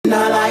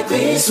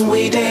this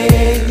we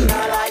did.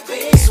 Not like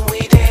this we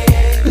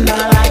did.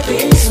 Not like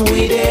this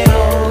we did.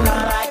 Oh,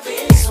 not like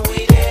this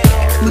we did.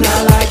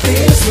 Not like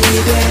this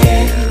we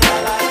did.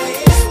 Not like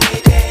this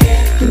we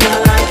did.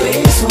 Not like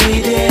this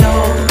we did.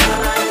 Oh,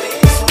 not like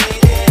this we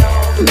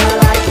did. Not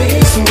like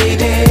this we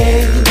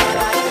did.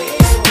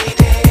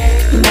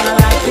 Not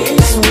like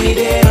this we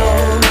did.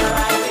 Oh.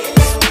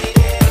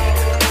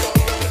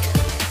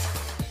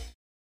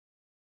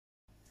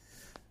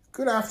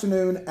 Good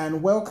afternoon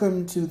and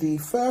welcome to the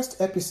first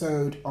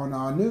episode on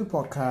our new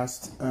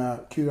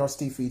podcast,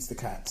 Curiosity Feeds the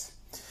Cat.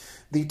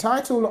 The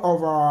title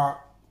of our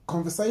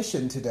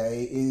conversation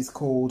today is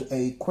called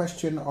A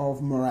Question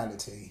of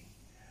Morality.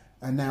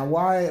 And now,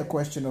 why a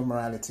question of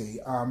morality?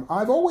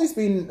 I've always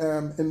been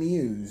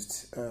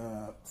amused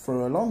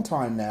for a long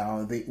time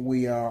now that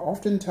we are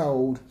often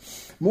told,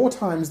 more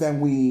times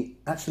than we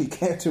actually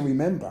care to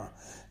remember,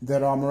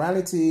 that our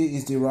morality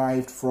is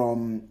derived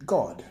from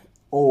God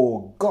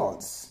or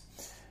gods.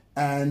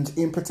 And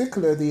in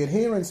particular, the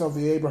adherents of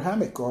the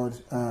Abrahamic God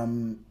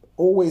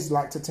always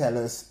like to tell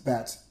us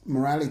that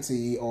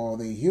morality, or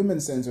the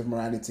human sense of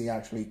morality,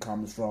 actually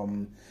comes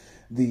from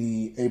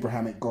the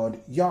Abrahamic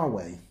God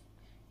Yahweh.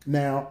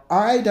 Now,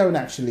 I don't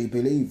actually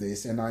believe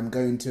this, and I'm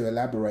going to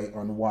elaborate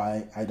on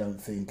why I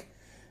don't think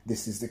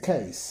this is the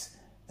case.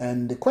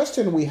 And the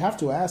question we have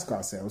to ask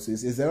ourselves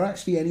is there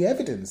actually any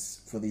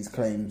evidence for these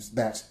claims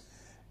that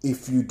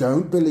if you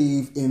don't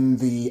believe in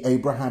the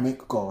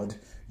Abrahamic God,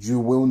 you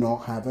will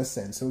not have a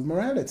sense of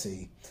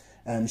morality?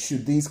 And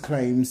should these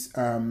claims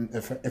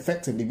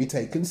effectively be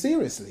taken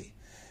seriously?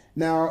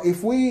 Now,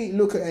 if we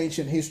look at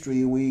ancient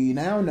history, we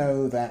now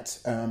know that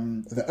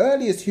the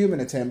earliest human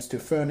attempts to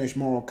furnish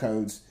moral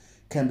codes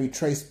can be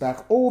traced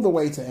back all the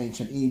way to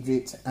ancient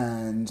Egypt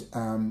and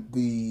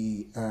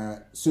the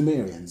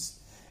Sumerians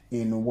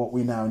in what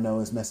we now know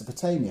as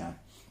Mesopotamia.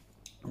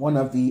 One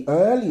of the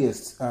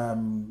earliest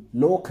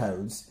law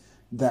codes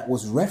that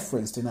was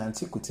referenced in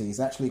antiquity is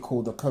actually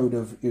called the Code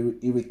of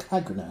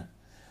Irikaguna.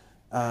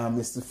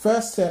 It's the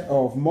first set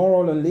of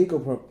moral and legal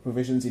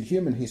provisions in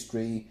human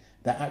history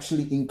that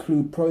actually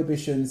include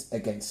prohibitions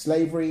against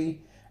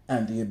slavery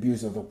and the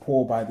abuse of the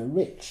poor by the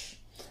rich.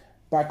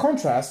 By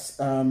contrast,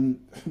 the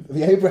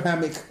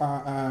Abrahamic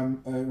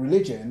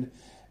religion,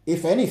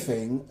 if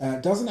anything,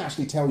 doesn't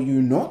actually tell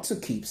you not to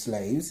keep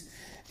slaves.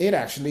 It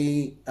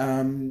actually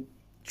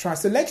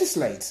tries to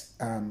legislate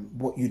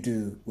what you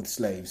do with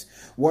slaves.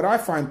 What I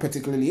find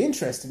particularly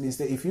interesting is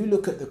that if you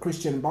look at the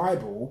Christian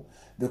Bible,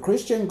 the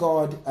Christian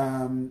God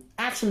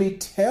actually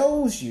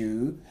tells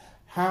you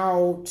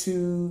how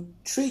to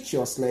treat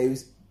your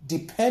slaves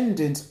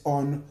dependent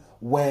on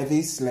where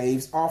these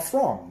slaves are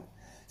from.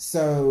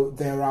 So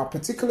there are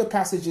particular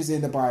passages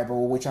in the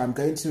Bible, which I'm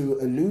going to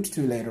allude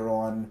to later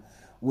on,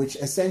 which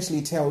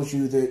essentially tells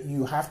you that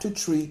you have to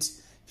treat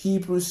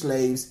Hebrew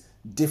slaves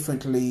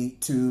differently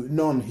to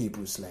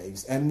non-Hebrew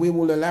slaves, and we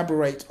will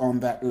elaborate on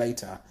that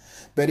later.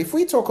 But if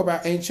we talk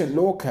about ancient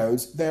law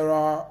codes, there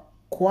are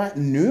quite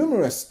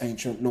numerous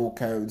ancient law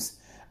codes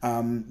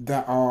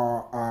that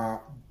are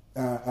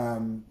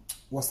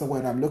what's the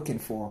word I'm looking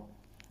for?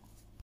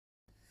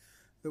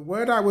 The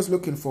word I was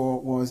looking for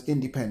was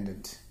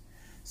independent.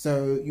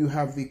 So you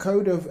have the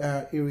Code of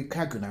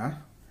Irikaguna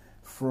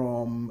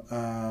from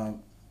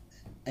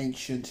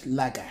ancient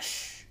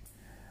Lagash,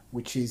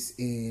 which is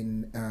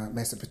in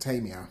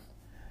Mesopotamia.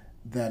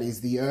 That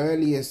is the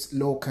earliest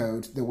law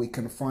code that we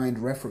can find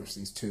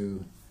references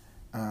to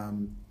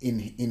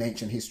in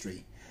ancient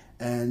history.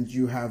 And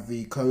you have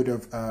the Code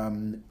of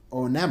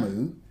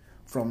Ornamu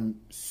from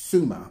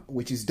Sumer,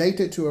 which is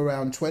dated to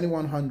around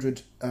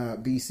 2100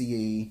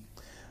 BCE.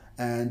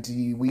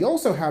 And we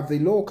also have the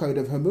Law Code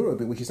of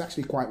Hammurabi, which is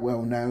actually quite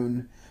well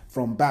known,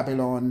 from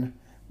Babylon,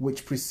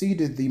 which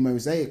preceded the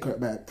Mosaic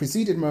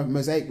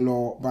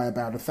law by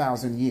about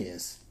 1,000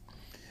 years.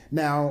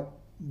 Now,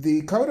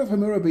 the Code of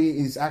Hammurabi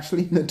is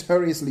actually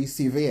notoriously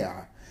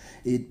severe,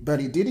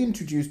 but it did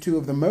introduce two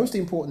of the most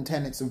important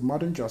tenets of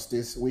modern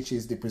justice, which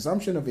is the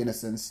presumption of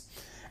innocence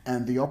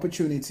and the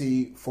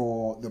opportunity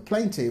for the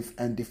plaintiff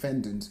and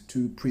defendant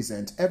to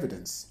present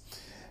evidence.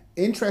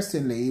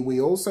 Interestingly,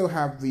 we also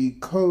have the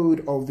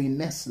Code of the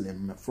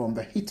Neslim from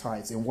the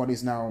Hittites in what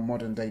is now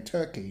modern-day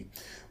Turkey,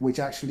 which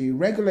actually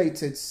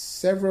regulated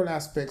several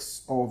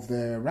aspects of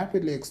their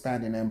rapidly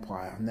expanding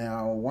empire.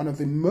 Now, one of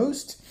the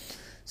most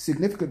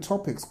significant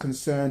topics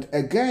concerned,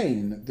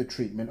 again, the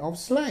treatment of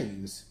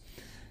slaves.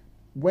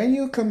 When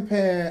you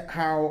compare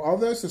how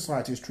other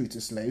societies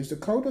treated slaves, the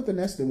Code of the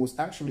Neslim was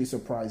actually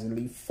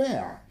surprisingly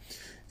fair.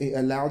 It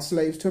allowed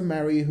slaves to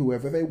marry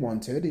whoever they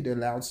wanted. It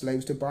allowed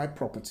slaves to buy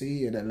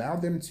property. It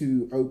allowed them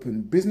to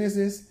open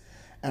businesses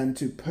and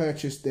to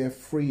purchase their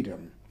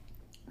freedom.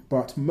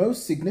 But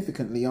most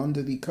significantly,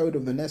 under the Code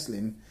of the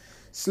Neslim,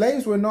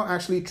 slaves were not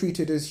actually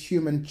treated as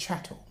human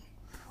chattel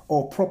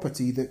or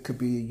property that could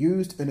be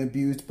used and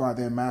abused by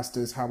their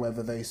masters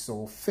however they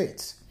saw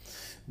fit.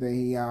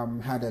 They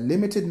had a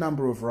limited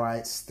number of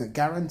rights that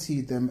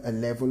guaranteed them a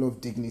level of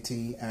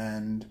dignity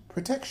and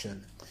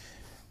protection.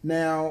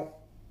 Now,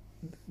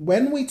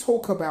 when we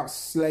talk about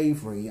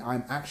slavery,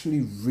 I'm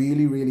actually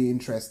really, really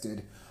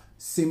interested,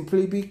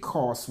 simply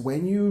because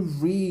when you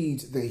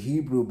read the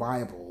Hebrew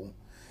Bible,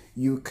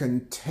 you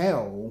can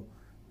tell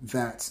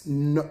that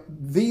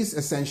these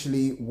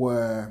essentially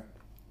were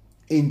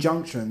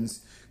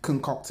injunctions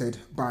concocted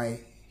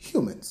by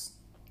humans.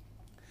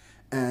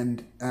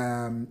 And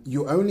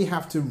you only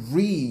have to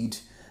read,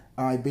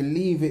 I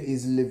believe it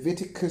is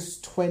Leviticus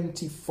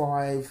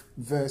 25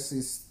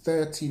 verses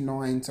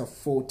 39 to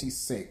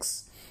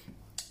 46.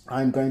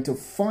 I'm going to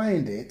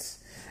find it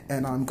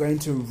and I'm going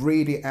to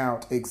read it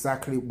out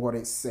exactly what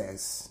it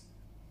says.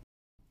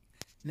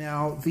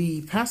 Now,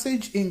 the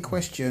passage in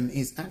question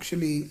is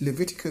actually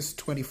Leviticus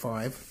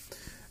 25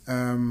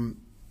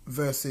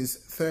 verses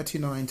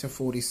 39 to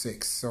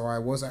 46. So I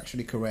was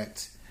actually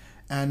correct.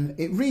 And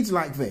it reads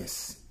like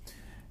this.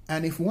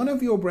 And if one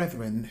of your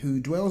brethren who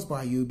dwells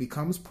by you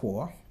becomes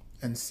poor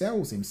and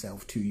sells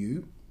himself to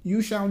you,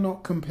 you shall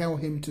not compel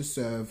him to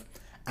serve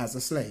as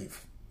a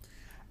slave.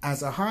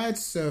 As a hired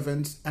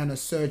servant and a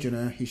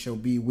sojourner he shall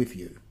be with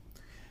you,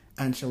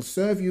 and shall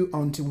serve you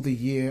until the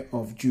year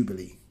of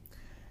Jubilee.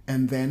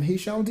 And then he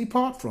shall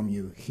depart from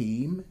you,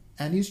 him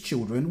and his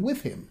children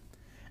with him,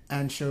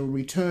 and shall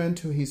return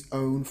to his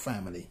own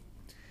family.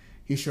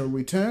 He shall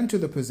return to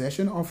the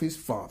possession of his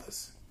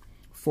fathers,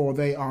 for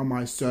they are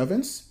my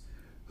servants,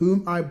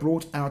 whom I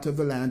brought out of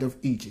the land of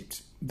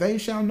Egypt. They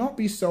shall not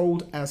be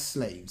sold as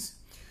slaves.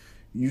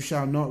 You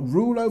shall not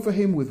rule over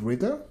him with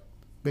rigor,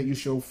 but you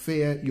shall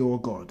fear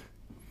your God.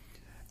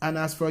 And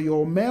as for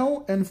your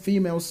male and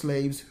female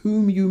slaves,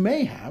 whom you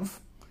may have,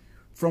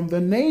 from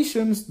the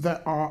nations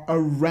that are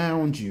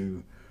around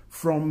you,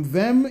 from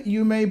them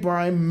you may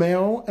buy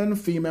male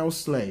and female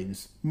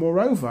slaves.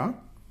 Moreover,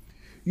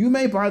 you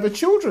may buy the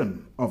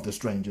children of the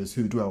strangers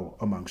who dwell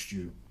amongst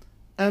you,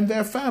 and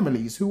their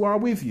families who are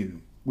with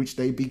you, which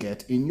they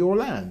beget in your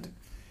land.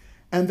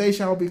 And they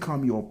shall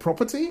become your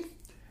property,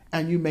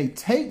 and you may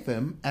take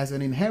them as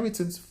an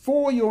inheritance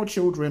for your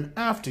children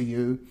after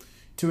you,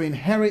 to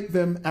inherit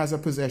them as a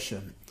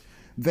possession.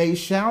 They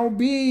shall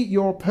be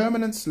your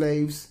permanent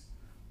slaves,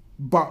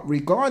 but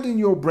regarding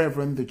your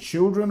brethren, the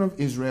children of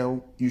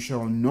Israel, you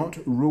shall not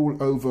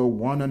rule over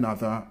one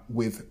another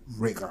with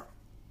rigor.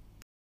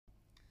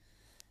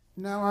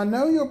 Now, I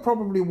know you're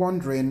probably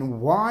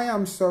wondering why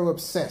I'm so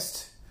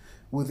obsessed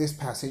with this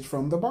passage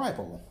from the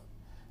Bible.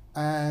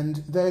 And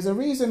there's a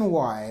reason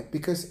why,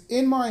 because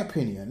in my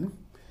opinion,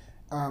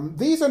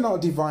 these are not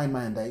divine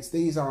mandates.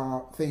 These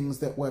are things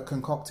that were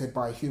concocted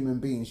by human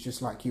beings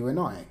just like you and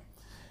I.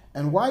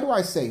 And why do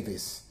I say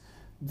this?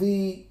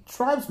 The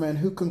tribesmen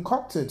who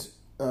concocted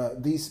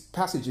these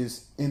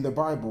passages in the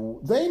Bible,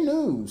 they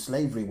knew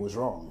slavery was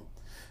wrong.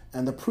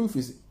 And the proof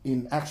is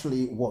in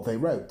actually what they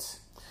wrote.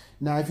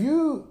 Now, if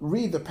you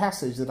read the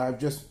passage that I've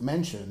just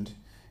mentioned,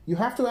 you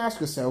have to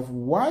ask yourself,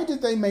 why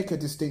did they make a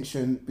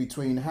distinction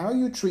between how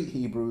you treat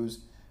Hebrews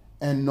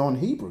and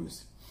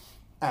non-Hebrews?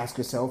 Ask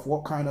yourself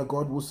what kind of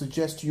God will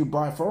suggest you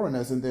buy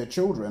foreigners and their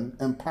children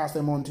and pass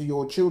them on to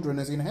your children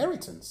as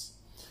inheritance.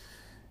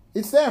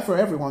 It's there for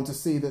everyone to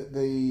see that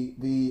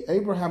the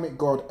Abrahamic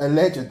God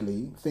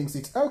allegedly thinks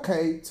it's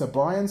okay to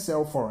buy and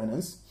sell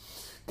foreigners,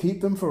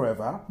 keep them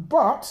forever,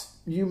 but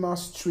you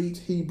must treat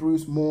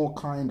Hebrews more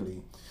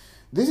kindly.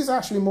 This is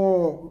actually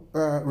more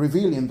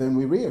revealing than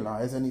we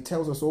realize, and it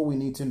tells us all we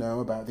need to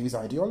know about these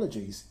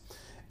ideologies.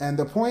 And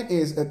the point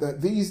is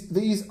that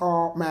these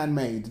are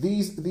man-made.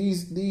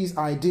 These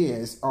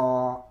ideas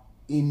are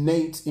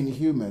innate in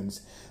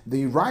humans.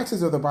 The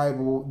writers of the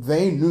Bible,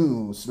 they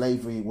knew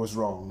slavery was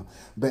wrong,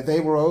 but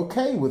they were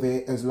okay with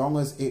it as long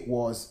as it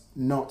was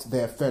not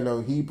their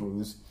fellow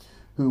Hebrews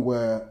who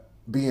were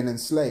being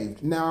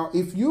enslaved. Now,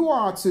 if you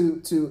are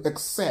to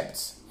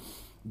accept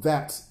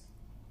that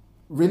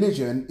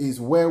religion is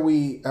where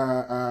we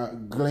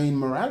glean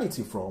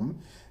morality from,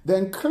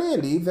 then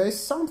clearly there's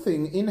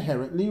something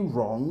inherently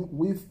wrong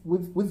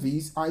with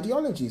these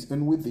ideologies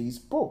and with these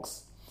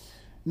books.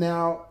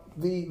 Now,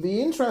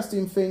 the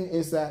interesting thing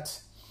is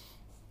that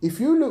if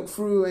you look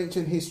through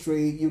ancient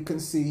history, you can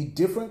see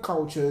different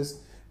cultures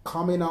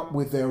coming up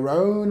with their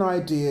own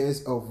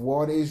ideas of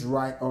what is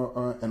right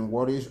and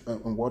what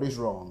is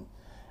wrong.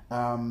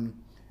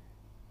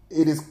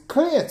 It is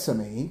clear to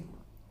me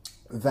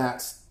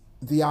that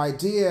the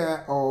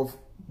idea of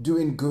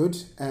doing good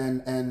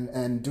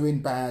and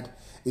doing bad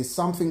is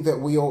something that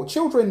we all,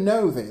 children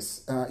know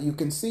this. You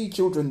can see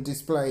children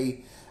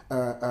display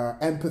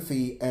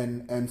empathy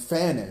and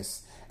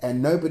fairness,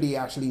 and nobody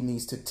actually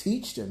needs to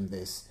teach them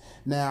this.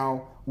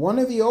 Now, one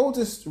of the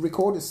oldest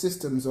recorded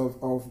systems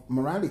of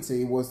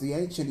morality was the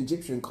ancient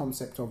Egyptian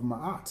concept of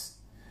ma'at,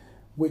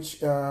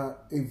 which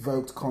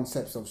evoked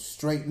concepts of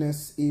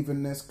straightness,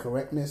 evenness,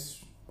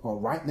 correctness or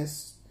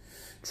rightness,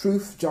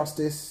 truth,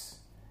 justice,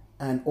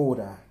 and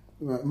order.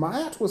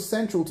 Ma'at was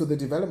central to the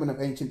development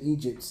of ancient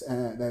Egypt,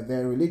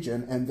 their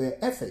religion and their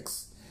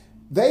ethics.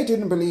 They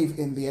didn't believe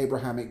in the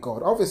Abrahamic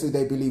God. Obviously,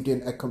 they believed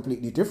in a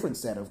completely different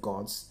set of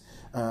gods,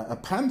 a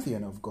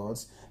pantheon of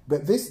gods.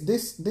 But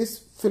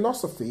this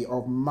philosophy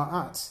of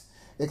Ma'at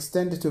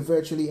extended to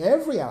virtually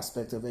every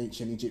aspect of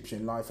ancient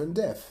Egyptian life and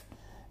death.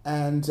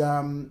 And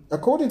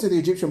according to the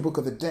Egyptian Book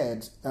of the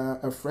Dead,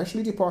 a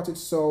freshly departed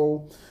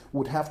soul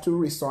would have to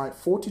recite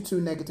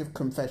 42 negative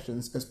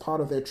confessions as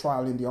part of their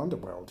trial in the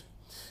underworld.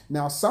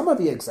 Now, some of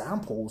the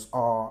examples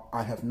are,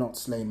 I have not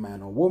slain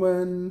man or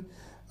woman,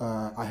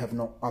 I have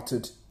not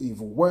uttered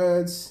evil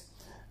words.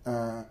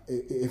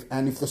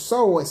 If the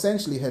soul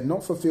essentially had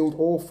not fulfilled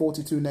all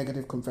 42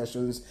 negative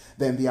confessions,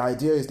 then the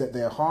idea is that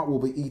their heart will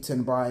be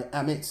eaten by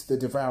Amit the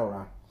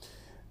devourer.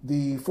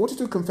 The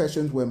 42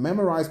 confessions were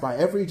memorized by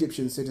every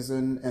Egyptian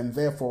citizen and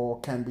therefore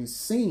can be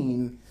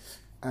seen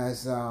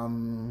as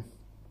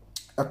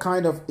a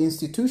kind of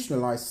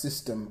institutionalized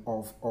system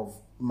of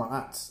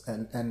ma'at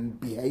and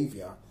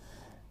behavior.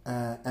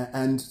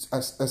 And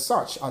as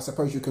such, I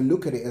suppose you can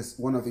look at it as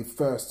one of the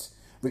first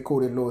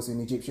recorded laws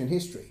in Egyptian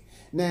history.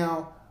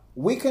 Now,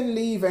 we can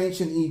leave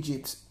ancient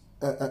Egypt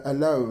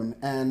alone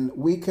and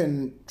we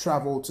can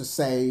travel to,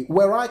 say,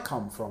 where I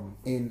come from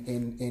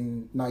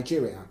in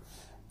Nigeria.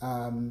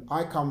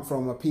 I come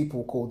from a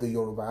people called the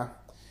Yoruba.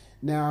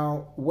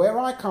 Now, where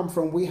I come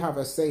from, we have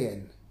a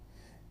saying,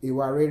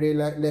 "Ìwà rere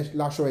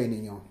láṣọ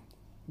ènìyàn,"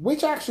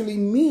 which actually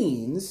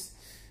means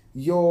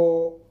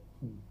your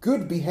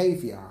good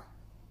behavior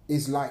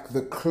is like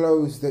the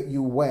clothes that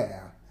you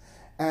wear.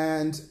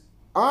 And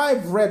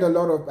I've read a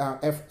lot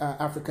about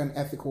African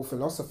ethical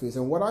philosophies,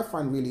 and what I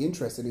find really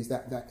interesting is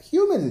that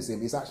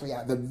humanism is actually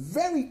at the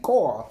very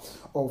core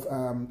of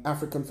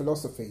African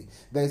philosophy.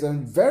 There's a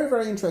very,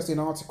 very interesting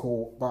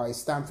article by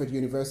Stanford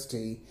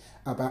University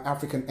about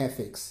African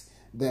ethics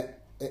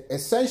that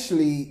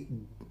essentially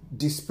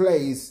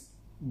displays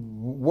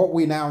what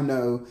we now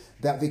know,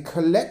 that the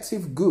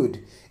collective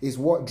good is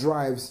what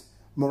drives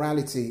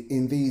morality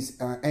in these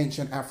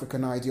ancient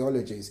African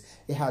ideologies.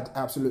 It had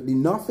absolutely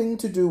nothing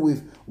to do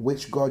with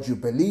which God you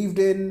believed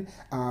in.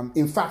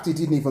 In fact, it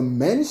didn't even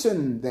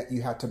mention that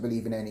you had to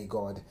believe in any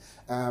God.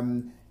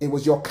 It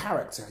was your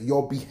character,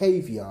 your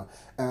behavior,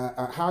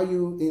 how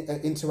you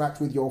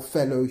interact with your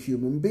fellow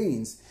human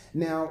beings.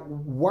 Now,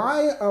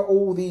 why are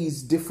all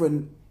these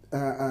different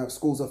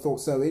schools of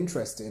thought so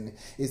interesting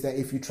is that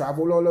if you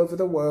travel all over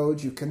the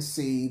world, you can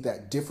see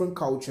that different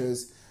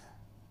cultures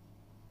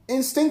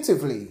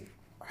instinctively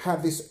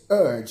have this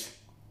urge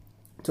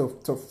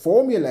to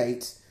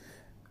formulate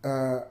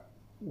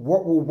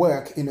what will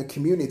work in a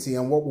community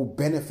and what will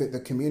benefit the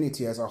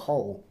community as a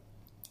whole.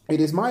 It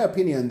is my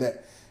opinion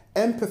that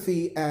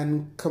empathy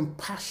and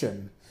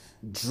compassion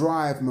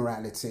drive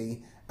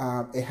morality.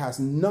 It has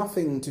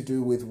nothing to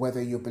do with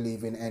whether you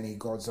believe in any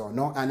gods or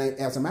not. And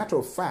as a matter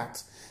of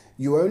fact,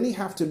 you only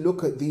have to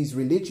look at these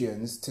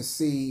religions to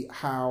see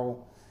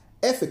how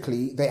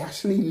ethically they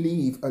actually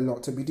leave a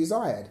lot to be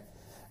desired.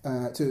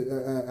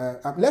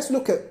 Let's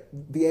look at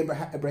the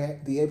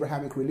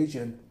Abrahamic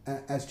religion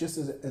as just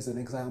as an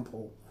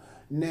example.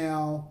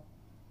 Now,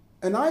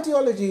 an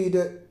ideology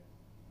that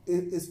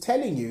is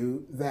telling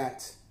you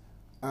that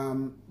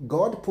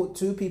God put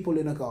two people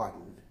in a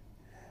garden,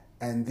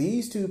 and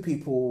these two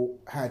people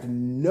had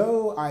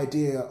no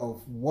idea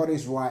of what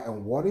is right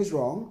and what is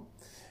wrong,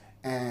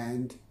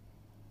 and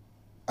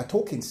a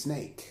talking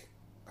snake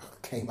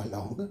came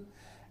along,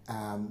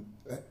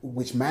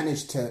 which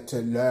managed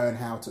to learn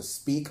how to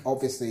speak.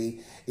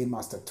 Obviously, it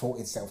must have taught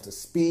itself to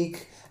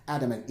speak.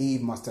 Adam and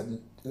Eve must have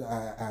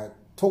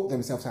taught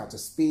themselves how to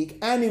speak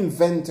and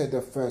invented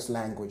the first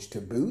language to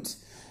boot.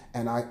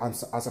 And I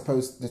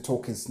suppose the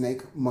talking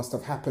snake must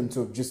have happened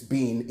to have just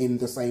been in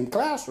the same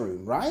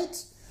classroom,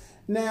 right?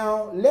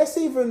 Now, let's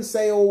even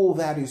say all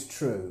that is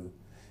true.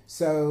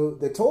 So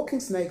the talking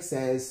snake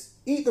says,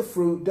 eat the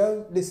fruit,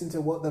 don't listen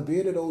to what the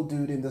bearded old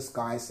dude in the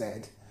sky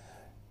said.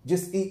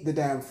 Just eat the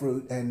damn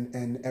fruit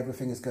and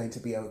everything is going to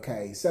be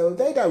okay. So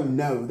they don't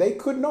know. They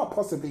could not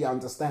possibly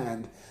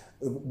understand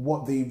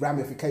what the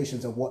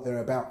ramifications of what they're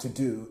about to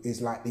do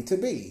is likely to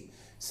be.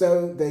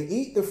 So they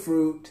eat the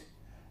fruit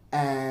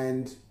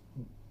and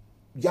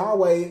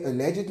Yahweh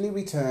allegedly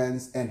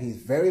returns and he's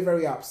very,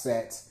 very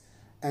upset.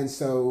 And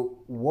so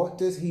what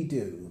does he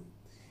do?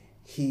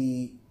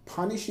 He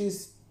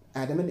punishes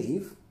Adam and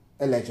Eve,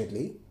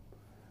 allegedly.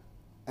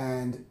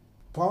 And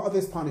part of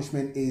this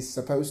punishment is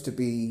supposed to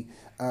be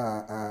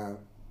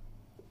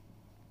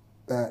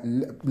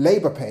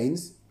labor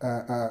pains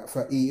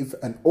for Eve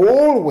and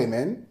all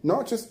women,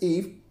 not just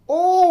Eve,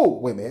 all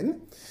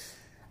women.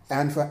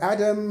 And for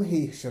Adam,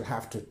 he should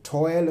have to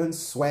toil and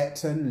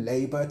sweat and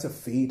labor to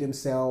feed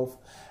himself.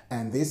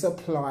 And this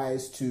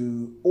applies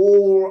to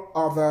all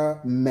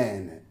other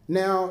men.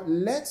 Now,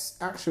 let's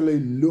actually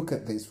look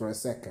at this for a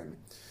second.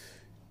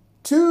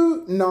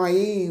 Two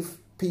naive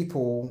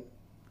people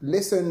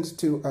listened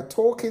to a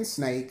talking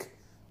snake,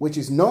 which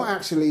is not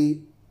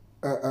actually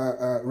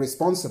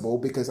responsible,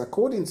 because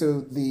according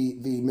to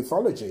the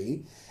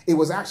mythology, it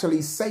was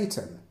actually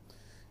Satan.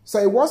 So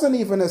it wasn't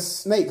even a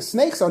snake.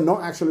 Snakes are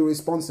not actually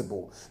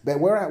responsible. But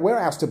we're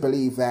asked to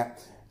believe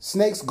that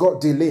snakes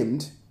got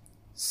delimbed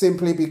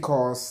simply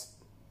because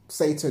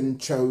Satan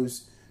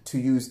chose to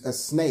use a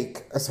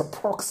snake as a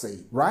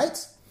proxy,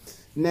 right?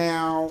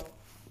 Now,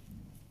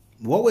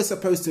 what we're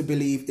supposed to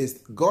believe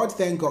is God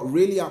then got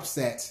really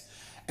upset.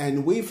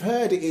 And we've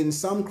heard in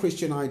some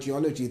Christian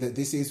ideology that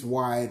this is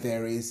why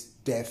there is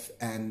death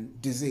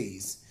and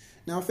disease.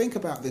 Now think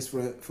about this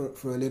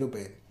for a little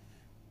bit.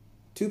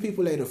 Two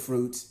people ate a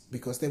fruit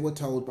because they were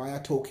told by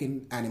a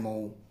talking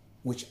animal,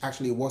 which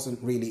actually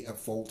wasn't really at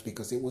fault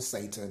because it was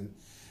Satan.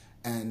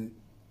 And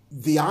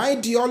the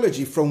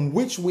ideology from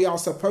which we are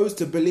supposed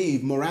to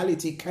believe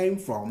morality came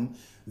from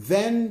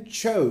then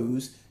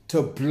chose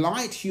to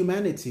blight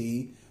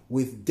humanity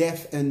with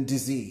death and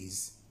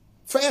disease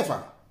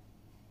forever.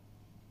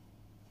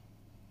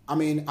 I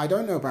mean, I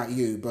don't know about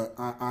you, but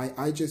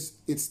I just,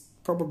 it's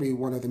probably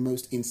one of the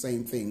most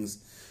insane things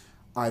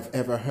I've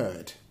ever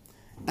heard.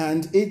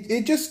 And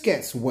it just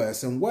gets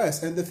worse and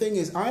worse. And the thing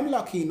is, I'm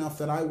lucky enough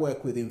that I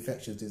work with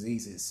infectious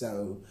diseases.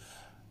 So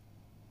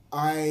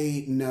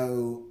I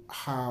know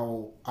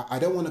how, I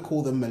don't want to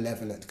call them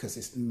malevolent,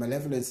 because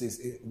malevolence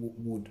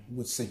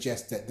would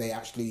suggest that they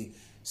actually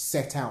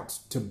set out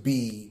to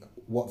be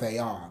what they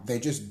are. They're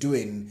just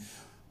doing,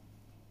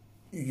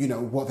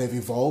 what they've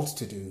evolved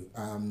to do.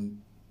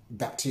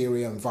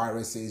 Bacteria and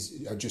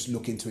viruses are just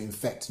looking to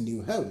infect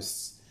new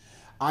hosts.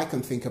 I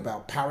can think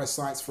about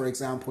parasites, for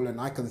example, and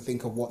I can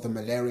think of what the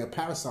malaria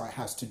parasite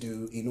has to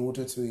do in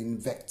order to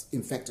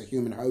infect a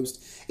human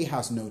host. It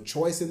has no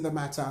choice in the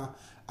matter.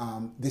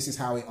 This is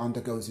how it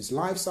undergoes its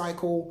life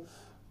cycle.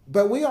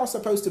 But we are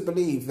supposed to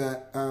believe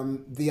that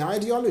the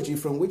ideology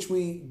from which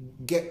we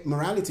get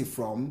morality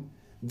from,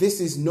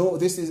 this is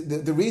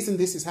the reason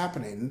this is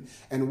happening,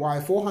 and why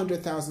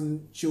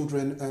 400,000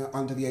 children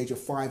under the age of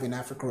 5 in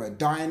Africa are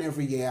dying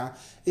every year,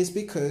 is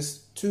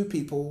because two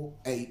people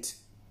ate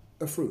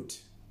a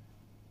fruit.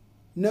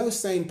 No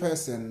sane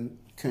person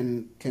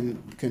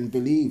can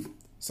believe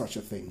such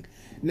a thing.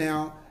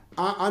 Now,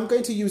 I'm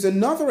going to use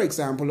another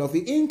example of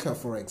the Inca,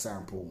 for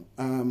example.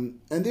 And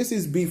this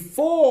is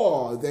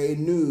before they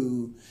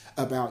knew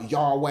about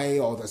Yahweh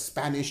or the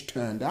Spanish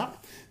turned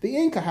up. The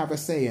Inca have a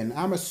saying,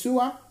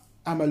 Amasua,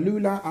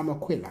 Amalula,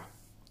 Amaquila,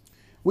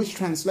 which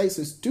translates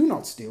as do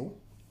not steal,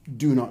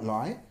 do not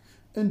lie,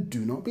 and do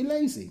not be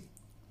lazy.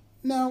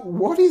 Now,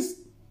 what is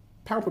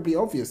palpably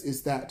obvious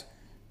is that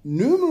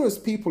numerous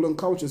people and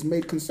cultures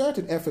made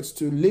concerted efforts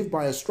to live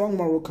by a strong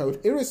moral code,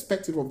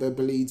 irrespective of their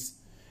beliefs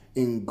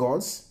in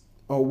gods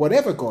or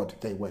whatever god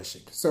they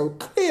worship. So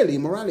clearly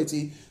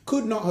morality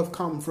could not have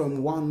come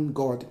from one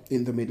god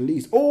in the Middle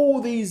East. All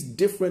these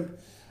different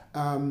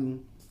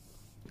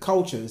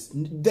cultures,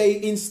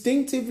 they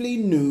instinctively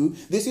knew.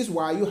 This is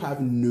why you have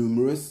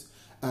numerous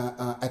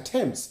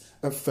attempts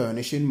of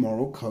furnishing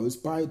moral codes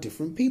by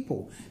different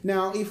people.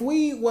 Now, if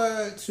we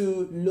were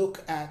to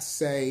look at,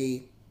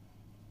 say,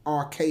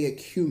 archaic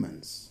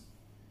humans,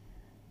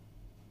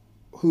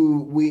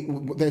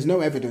 there's no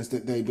evidence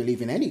that they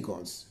believe in any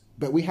gods,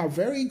 but we have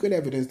very good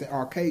evidence that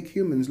archaic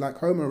humans like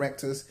Homo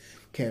erectus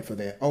cared for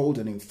their old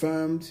and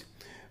infirmed.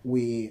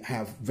 We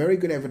have very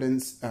good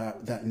evidence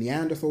that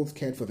Neanderthals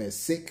cared for their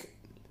sick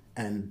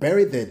and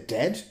buried their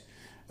dead.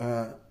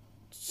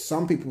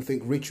 Some people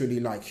think ritually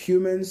like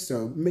humans,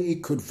 so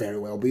it could very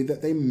well be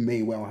that they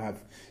may well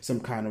have some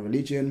kind of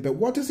religion. But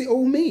what does it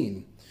all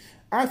mean?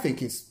 I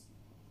think it's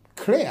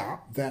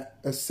clear that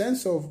a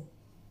sense of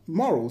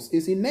morals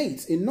is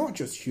innate in not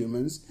just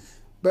humans,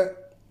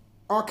 but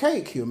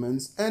archaic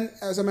humans. And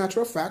as a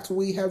matter of fact,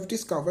 we have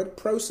discovered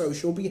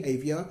pro-social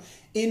behavior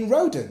in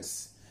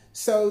rodents.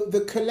 So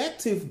the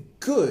collective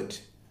good,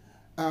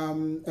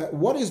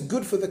 what is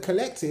good for the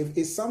collective,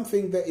 is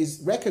something that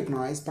is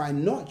recognized by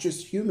not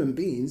just human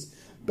beings,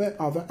 but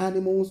other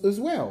animals as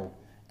well.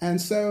 And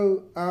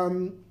so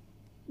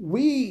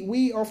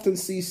we often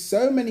see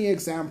so many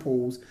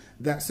examples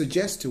that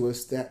suggest to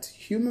us that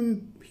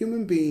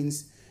human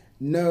beings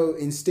know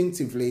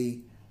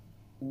instinctively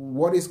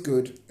what is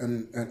good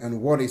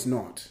and what is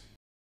not.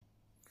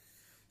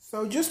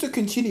 So just to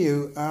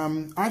continue,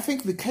 I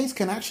think the case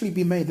can actually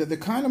be made that the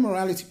kind of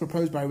morality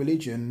proposed by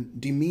religion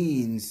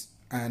demeans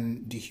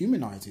and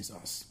dehumanizes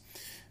us.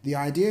 The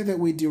idea that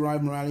we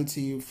derive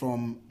morality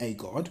from a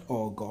god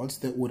or gods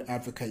that would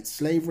advocate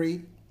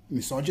slavery,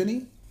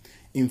 misogyny,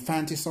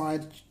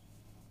 infanticide,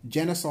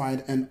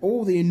 genocide, and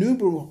all the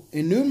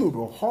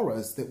innumerable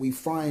horrors that we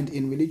find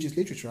in religious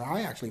literature,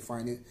 I actually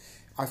find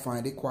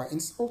it quite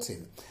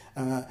insulting.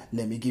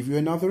 Let me give you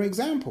another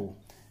example.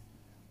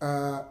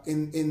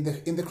 In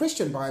the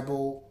Christian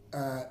Bible,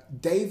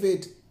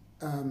 David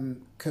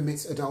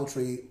commits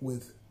adultery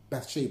with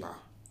Bathsheba,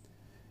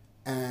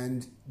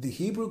 and the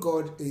Hebrew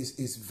God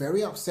is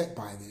very upset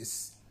by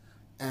this.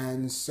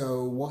 And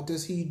so what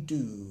does he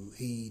do?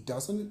 He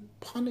doesn't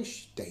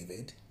punish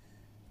David.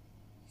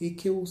 He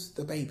kills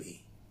the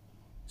baby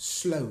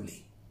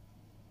slowly.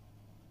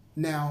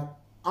 Now,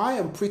 I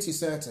am pretty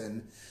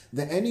certain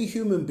that any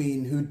human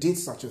being who did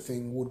such a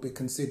thing would be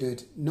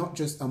considered not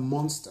just a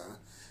monster,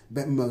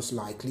 but most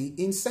likely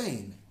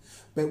insane.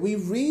 But we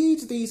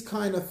read these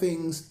kind of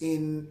things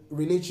in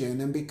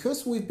religion, and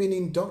because we've been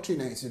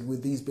indoctrinated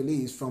with these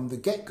beliefs from the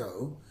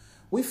get-go,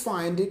 we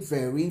find it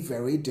very,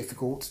 very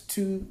difficult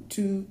to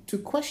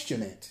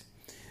question it.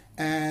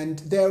 And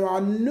there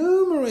are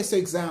numerous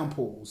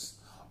examples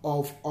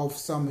of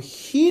some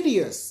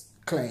hideous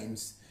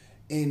claims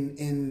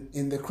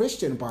in the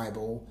Christian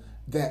Bible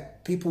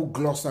that people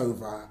gloss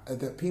over,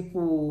 that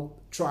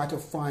people try to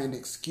find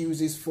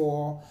excuses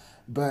for.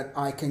 But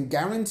I can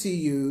guarantee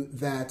you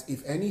that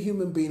if any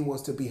human being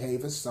was to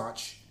behave as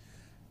such,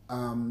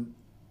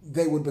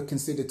 they would be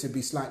considered to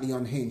be slightly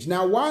unhinged.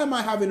 Now, why am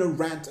I having a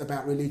rant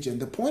about religion?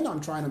 The point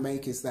I'm trying to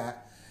make is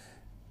that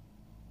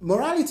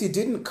morality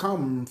didn't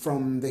come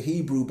from the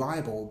Hebrew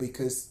Bible,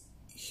 because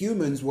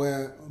humans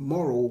were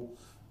moral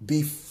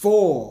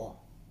before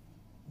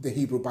the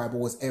Hebrew Bible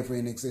was ever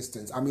in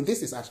existence. I mean,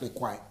 this is actually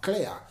quite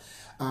clear.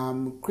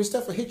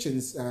 Christopher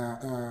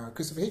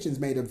Hitchens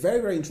made a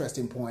very, very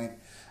interesting point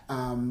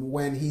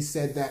when he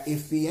said that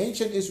if the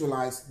ancient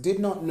Israelites did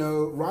not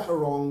know right or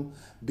wrong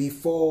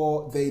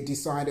before they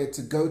decided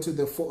to go to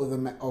the foot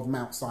of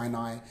Mount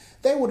Sinai,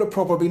 they would have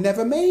probably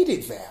never made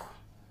it there.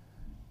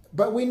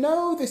 But we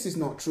know this is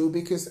not true,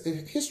 because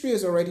history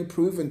has already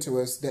proven to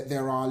us that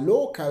there are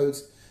law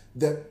codes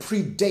that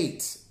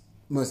predate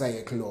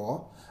Mosaic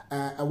law.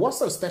 And what's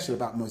so special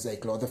about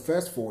Mosaic law? The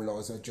first 4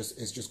 laws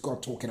is just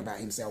God talking about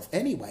himself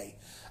anyway.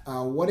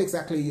 What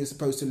exactly are you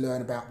supposed to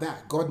learn about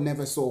that? God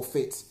never saw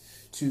fit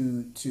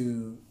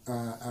to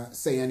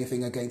say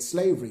anything against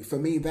slavery. For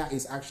me, that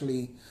is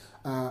actually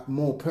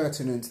more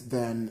pertinent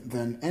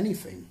than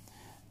anything.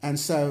 And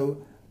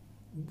so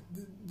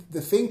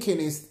the thinking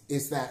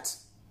is that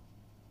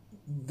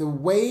the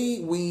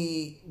way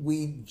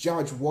we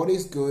judge what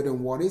is good and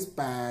what is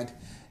bad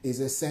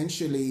is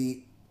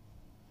essentially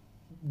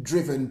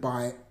driven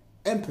by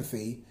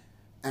empathy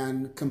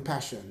and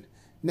compassion.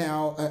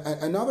 Now,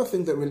 another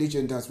thing that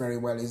religion does very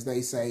well is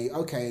they say,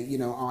 okay, you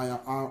know,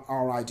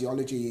 our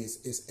ideology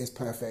is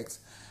perfect,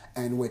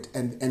 and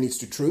it's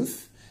the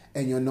truth,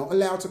 and you're not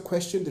allowed to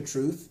question the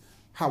truth.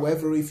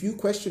 However, if you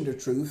question the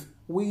truth,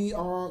 we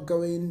are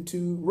going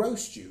to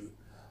roast you.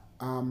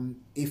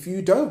 If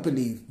you don't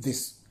believe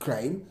this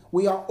claim,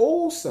 we are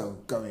also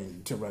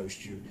going to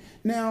roast you.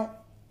 Now,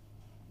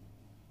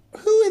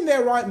 who in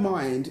their right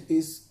mind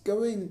is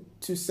going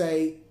to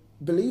say,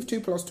 believe 2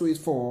 + 2 is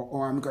 4,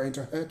 or I'm going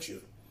to hurt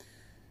you?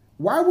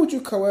 Why would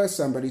you coerce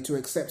somebody to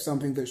accept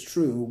something that's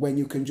true when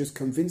you can just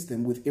convince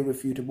them with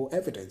irrefutable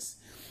evidence?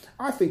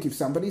 I think if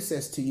somebody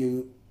says to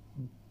you,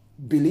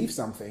 believe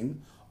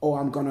something, or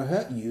I'm going to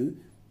hurt you,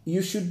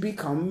 you should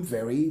become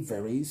very,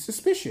 very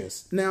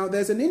suspicious. Now,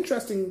 there's an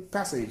interesting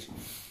passage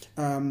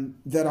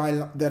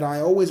that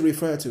I always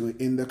refer to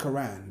in the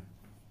Quran.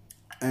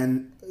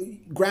 And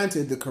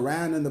granted, the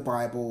Quran and the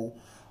Bible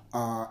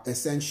are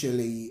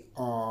essentially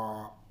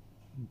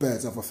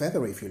birds of a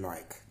feather, if you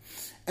like.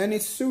 And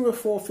it's Surah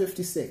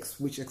 456,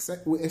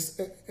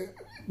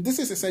 this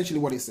is essentially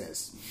what it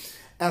says.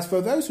 As for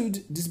those who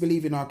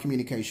disbelieve in our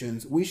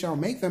communications, we shall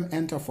make them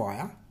enter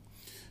fire.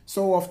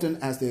 So often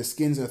as their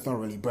skins are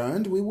thoroughly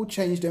burned, we will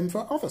change them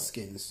for other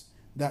skins,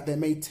 that they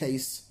may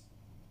taste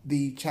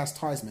the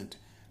chastisement.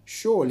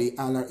 Surely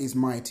Allah is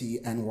mighty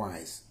and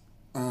wise.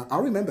 I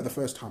remember the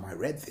first time I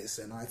read this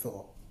and I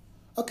thought,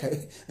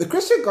 okay, the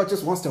Christian God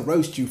just wants to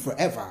roast you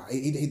forever.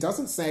 He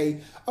doesn't say,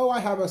 oh, I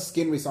have a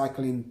skin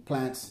recycling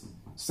plant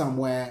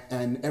somewhere,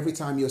 and every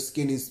time your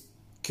skin is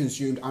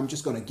consumed, I'm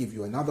just going to give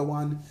you another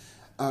one.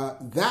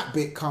 That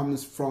bit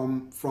comes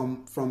from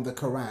the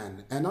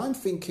Quran. And I'm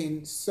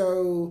thinking,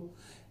 so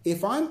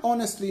if I'm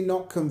honestly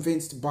not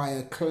convinced by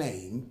a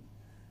claim,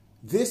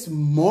 this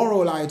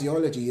moral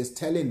ideology is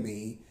telling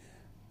me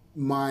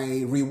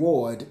my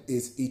reward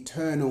is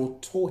eternal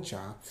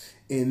torture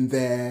in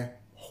their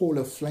hall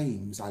of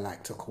flames, I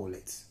like to call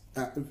it.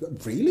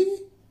 Really?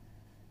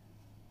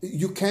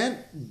 You can't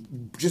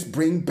just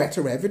bring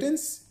better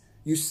evidence?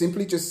 You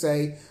simply just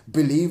say,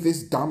 believe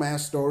this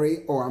dumbass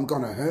story or I'm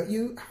going to hurt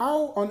you?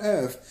 How on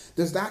earth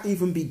does that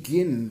even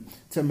begin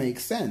to make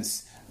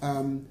sense?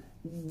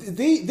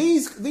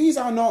 These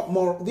are not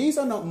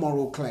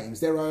moral claims.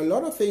 There are a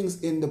lot of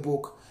things in the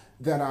book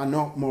that are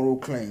not moral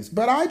claims.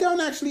 But I don't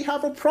actually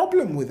have a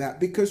problem with that,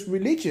 because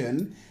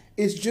religion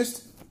is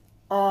just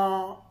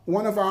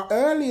one of our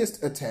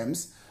earliest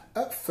attempts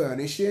at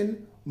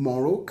furnishing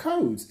moral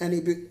codes.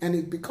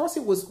 And because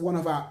it was one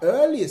of our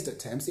earliest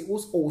attempts, it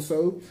was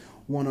also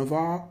one of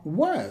our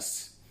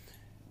worst.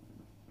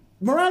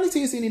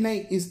 Morality is an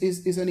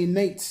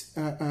innate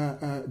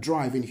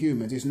drive in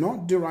humans. It's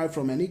not derived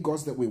from any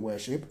gods that we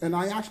worship. And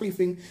I actually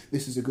think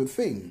this is a good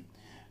thing.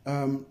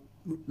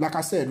 Like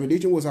I said,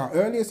 religion was our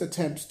earliest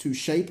attempt to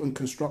shape and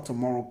construct a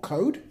moral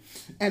code,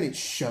 and it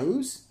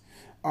shows.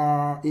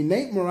 Our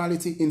innate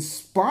morality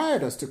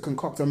inspired us to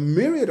concoct a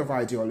myriad of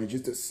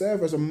ideologies that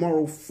serve as a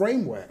moral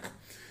framework.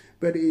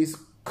 But it is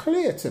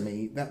clear to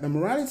me that the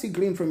morality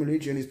gleaned from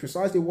religion is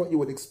precisely what you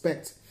would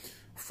expect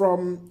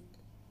from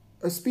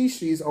a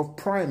species of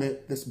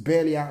primate that's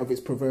barely out of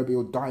its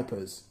proverbial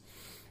diapers.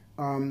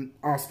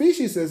 Our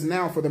species has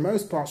now, for the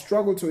most part,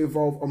 struggled to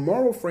evolve a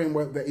moral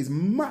framework that is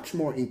much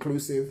more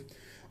inclusive,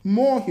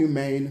 more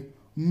humane,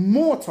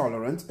 more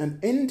tolerant, and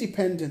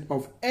independent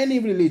of any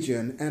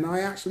religion. And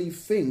I actually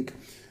think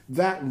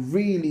that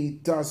really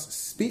does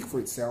speak for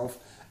itself,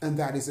 and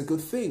that is a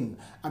good thing.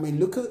 I mean,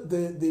 look at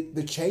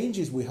the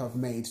changes we have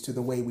made to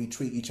the way we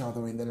treat each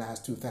other in the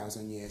last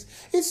 2,000 years.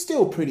 It's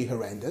still pretty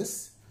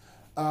horrendous,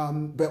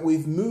 but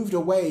we've moved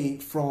away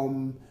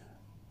from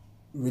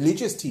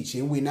religious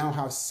teaching. We now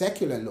have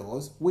secular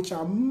laws, which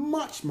are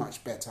much,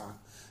 much better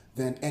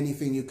than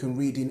anything you can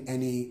read in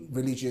any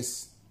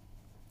religious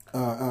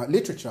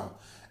literature.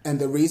 And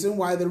the reason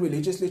why the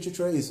religious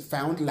literature is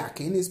found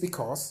lacking is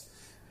because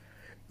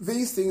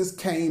these things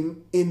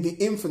came in the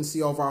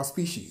infancy of our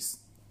species.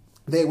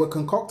 They were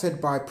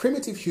concocted by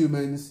primitive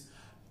humans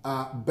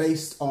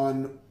based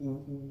on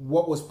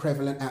what was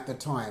prevalent at the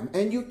time.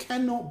 And you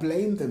cannot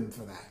blame them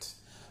for that.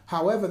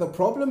 However, the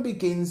problem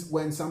begins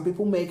when some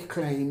people make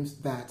claims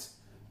that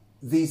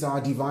these are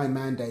divine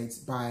mandates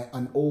by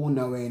an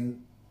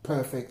all-knowing,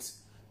 perfect,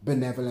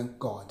 benevolent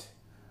God.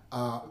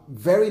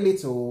 Very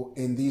little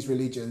in these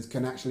religions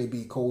can actually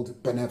be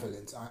called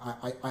benevolent.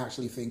 I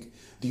actually think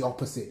the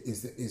opposite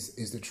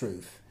is the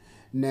truth.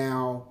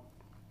 Now,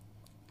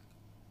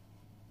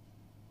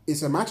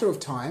 it's a matter of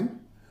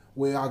time.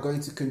 We are going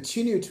to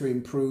continue to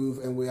improve,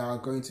 and we are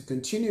going to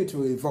continue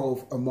to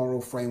evolve a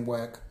moral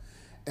framework,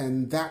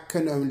 and that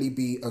can only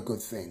be a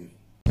good thing.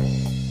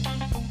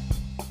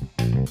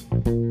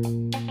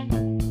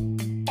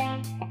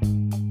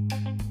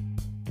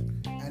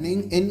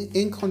 And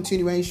in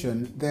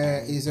continuation,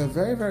 there is a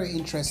very, very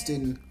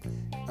interesting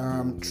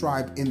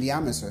tribe in the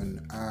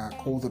Amazon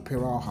called the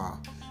Piraha,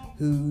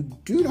 who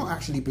do not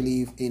actually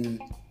believe in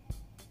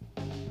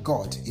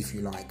God, if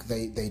you like.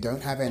 They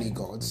don't have any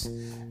gods.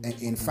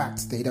 In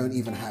fact, they don't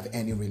even have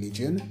any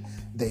religion.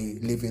 They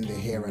live in the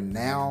here and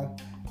now,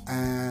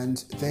 and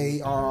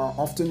they are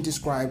often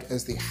described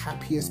as the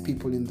happiest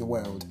people in the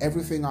world.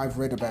 Everything I've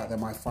read about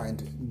them I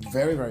find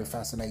very, very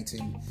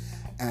fascinating,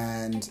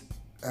 and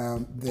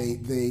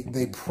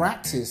they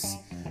practice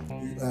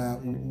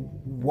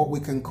what we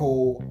can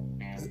call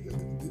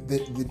the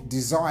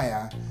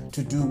desire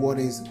to do what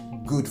is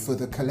good for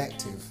the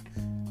collective.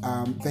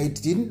 They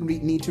didn't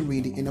need to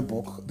read it in a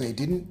book. They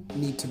didn't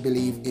need to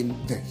believe in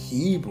the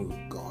Hebrew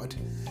God.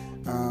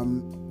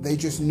 They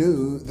just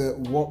knew that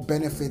what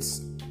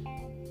benefits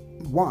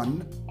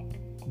one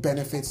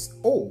benefits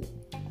all.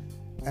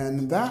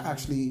 And that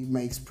actually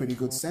makes pretty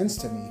good sense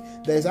to me.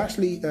 There's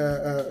actually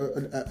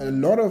a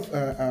lot of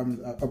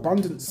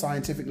abundant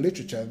scientific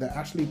literature that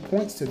actually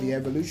points to the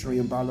evolutionary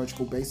and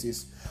biological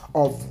basis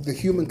of the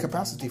human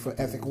capacity for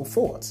ethical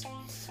thought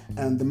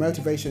and the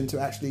motivation to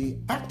actually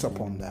act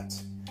upon that.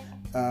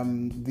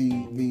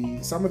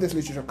 Some of this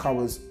literature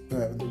covers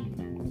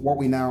what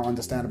we now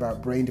understand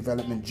about brain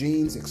development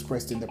genes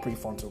expressed in the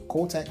prefrontal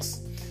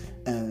cortex,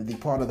 and the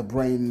part of the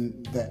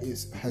brain that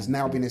has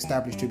now been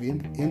established to be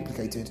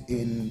implicated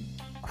in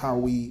how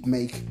we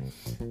make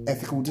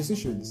ethical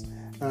decisions.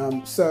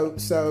 So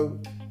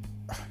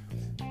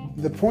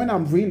the point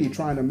I'm really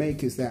trying to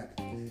make is that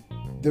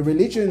the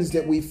religions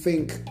that we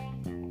think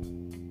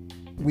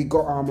we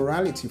got our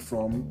morality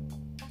from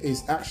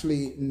is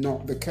actually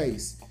not the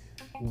case.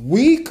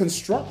 We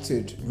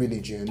constructed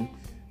religion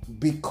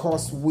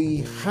because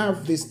we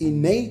have this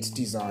innate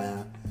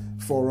desire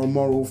for a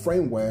moral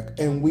framework,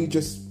 and we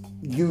just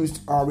used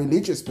our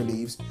religious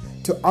beliefs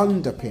to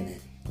underpin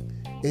it.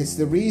 It's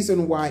the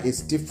reason why it's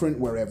different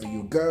wherever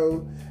you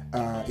go.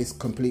 It's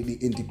completely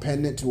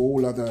independent to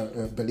all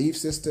other belief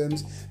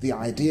systems. The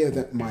idea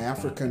that my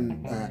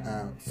African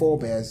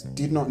forebears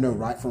did not know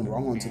right from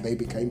wrong until they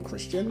became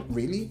Christian,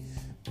 really?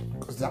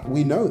 Because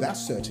we know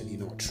that's certainly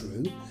not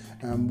true.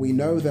 We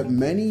know that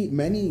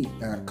many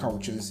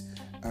cultures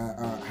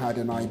had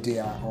an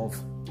idea of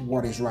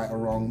what is right or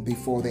wrong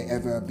before they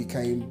ever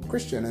became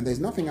Christian, and there's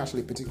nothing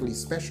actually particularly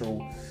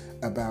special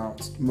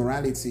about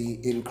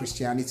morality in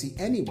Christianity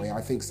anyway. I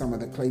think some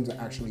of the claims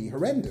are actually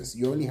horrendous.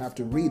 You only have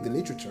to read the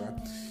literature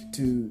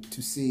to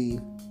see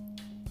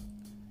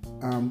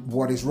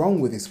what is wrong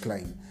with this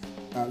claim.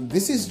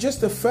 This is just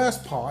the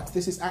first part.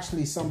 This is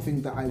actually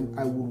something that I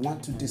would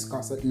want to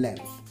discuss at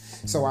length.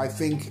 So I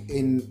think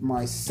in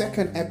my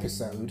second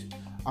episode,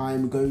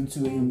 I'm going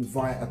to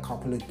invite a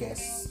couple of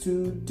guests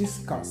to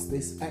discuss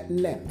this at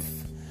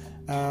length.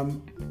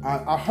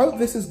 I hope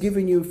this has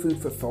given you food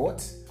for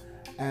thought.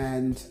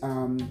 And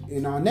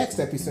in our next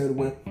episode,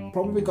 we're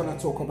probably going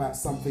to talk about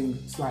something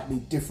slightly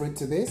different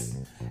to this.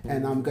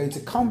 And I'm going to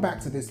come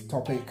back to this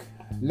topic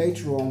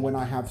later on when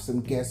I have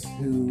some guests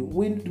who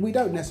we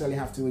don't necessarily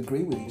have to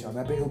agree with each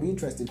other, but it'll be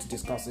interesting to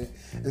discuss it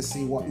and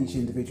see what each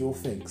individual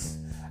thinks.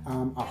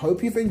 I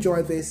hope you've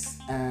enjoyed this,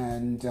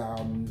 and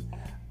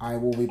I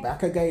will be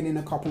back again in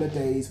a couple of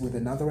days with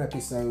another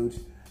episode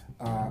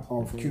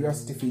of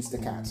Curiosity Feeds the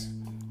Cat.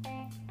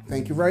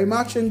 Thank you very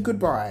much, and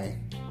goodbye.